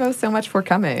 thank you both so much for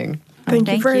coming. Thank you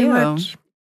Thank very you. much.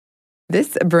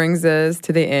 This brings us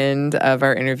to the end of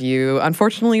our interview.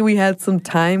 Unfortunately, we had some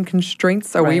time constraints,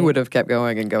 so we Right. would have kept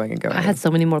going and going and going. I had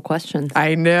so many more questions.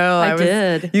 I know. I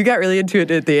did. You got really into it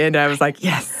at the end. I was like,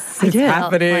 yes, it's did.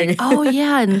 happening. Like, oh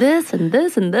yeah, and this and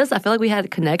this and this. I feel like we had a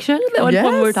connection at one point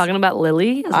when we were Yes. talking about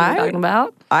Lily, as we were talking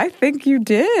about. I think you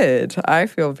did. I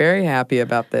feel very happy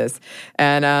about this.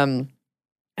 And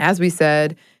as we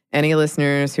said, any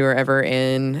listeners who are ever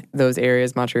in those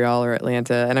areas, Montreal or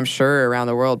Atlanta, and I'm sure around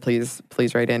the world, please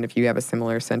write in if you have a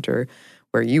similar center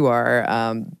where you are.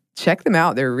 Check them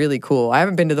out. They're really cool. I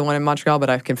haven't been to the one in Montreal, but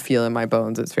I can feel in my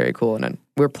bones it's very cool. And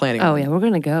we're planning. Oh yeah, we're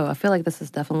gonna go. I feel like this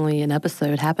is definitely an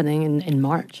episode happening in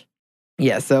March.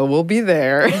 Yeah, so we'll be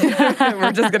there.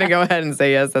 We're just going to go ahead and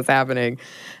say, yes, that's happening.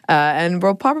 And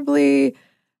we'll probably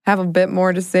have a bit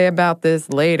more to say about this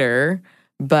later.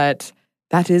 But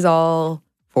that is all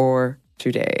for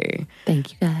today.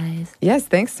 Thank you guys. Yes,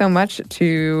 thanks so much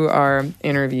to our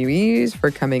interviewees for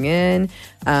coming in.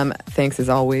 Thanks, as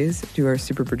always, to our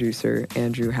super producer,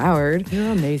 Andrew Howard.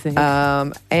 You're amazing.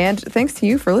 And thanks to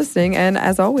you for listening. And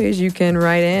as always, you can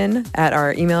write in at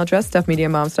our email address,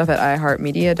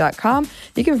 stuffmediamomstuff@iheartmedia.com.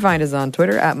 You can find us on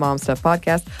Twitter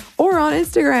 @MomStuffPodcast or on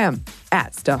Instagram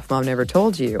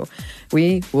 @StuffMomNeverToldYou.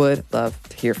 We would love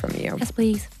to hear from you. Yes,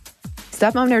 please.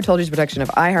 Stuff Mom Never Told You is a production of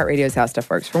iHeartRadio's How Stuff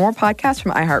Works. For more podcasts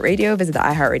from iHeartRadio, visit the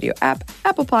iHeartRadio app,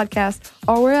 Apple Podcasts,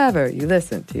 or wherever you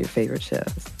listen to your favorite shows.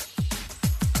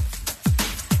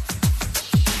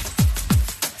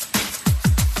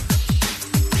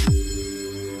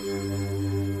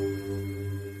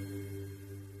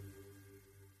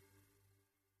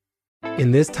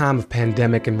 In this time of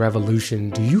pandemic and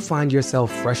revolution, do you find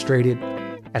yourself frustrated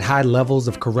at high levels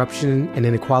of corruption and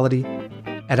inequality?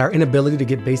 At our inability to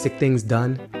get basic things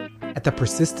done? At the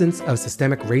persistence of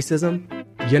systemic racism?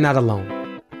 You're not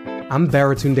alone. I'm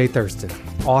Baratunde Thurston,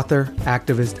 author,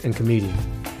 activist, and comedian.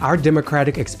 Our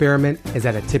democratic experiment is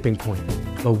at a tipping point,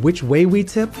 but which way we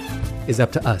tip is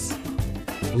up to us.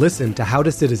 Listen to How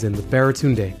to Citizen with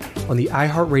Baratunde on the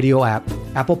iHeartRadio app,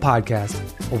 Apple Podcasts,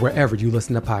 or wherever you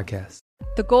listen to podcasts.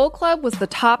 The Gold Club was the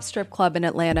top strip club in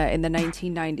Atlanta in the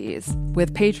 1990s,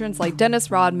 with patrons like Dennis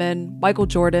Rodman, Michael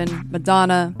Jordan,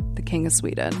 Madonna, the King of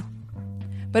Sweden.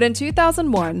 But in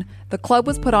 2001, the club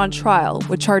was put on trial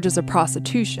with charges of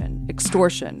prostitution,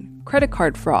 extortion, credit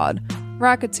card fraud,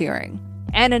 racketeering,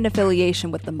 and an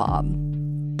affiliation with the mob.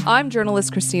 I'm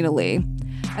journalist Christina Lee,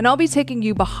 and I'll be taking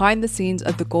you behind the scenes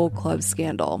of the Gold Club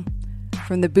scandal,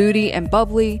 from the booty and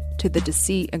bubbly to the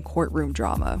deceit and courtroom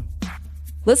drama.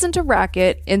 Listen to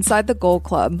Racket Inside the Gold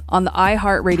Club on the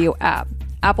iHeartRadio app,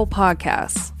 Apple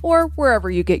Podcasts, or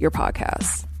wherever you get your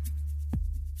podcasts.